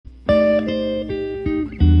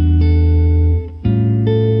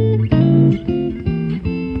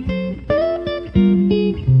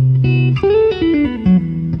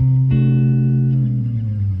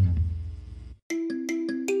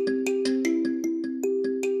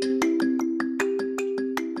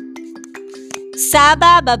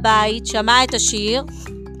סבא בבית שמע את השיר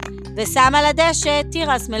ושם על הדשא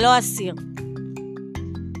תירס מלוא הסיר.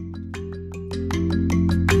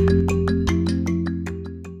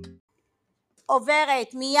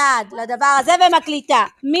 עוברת מיד לדבר הזה ומקליטה.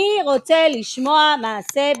 מי רוצה לשמוע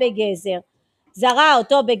מעשה בגזר? זרע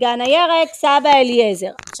אותו בגן הירק סבא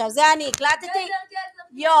אליעזר. עכשיו זה אני הקלטתי?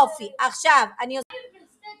 יופי. עכשיו אני...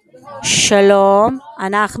 שלום,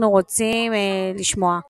 אנחנו רוצים לשמוע.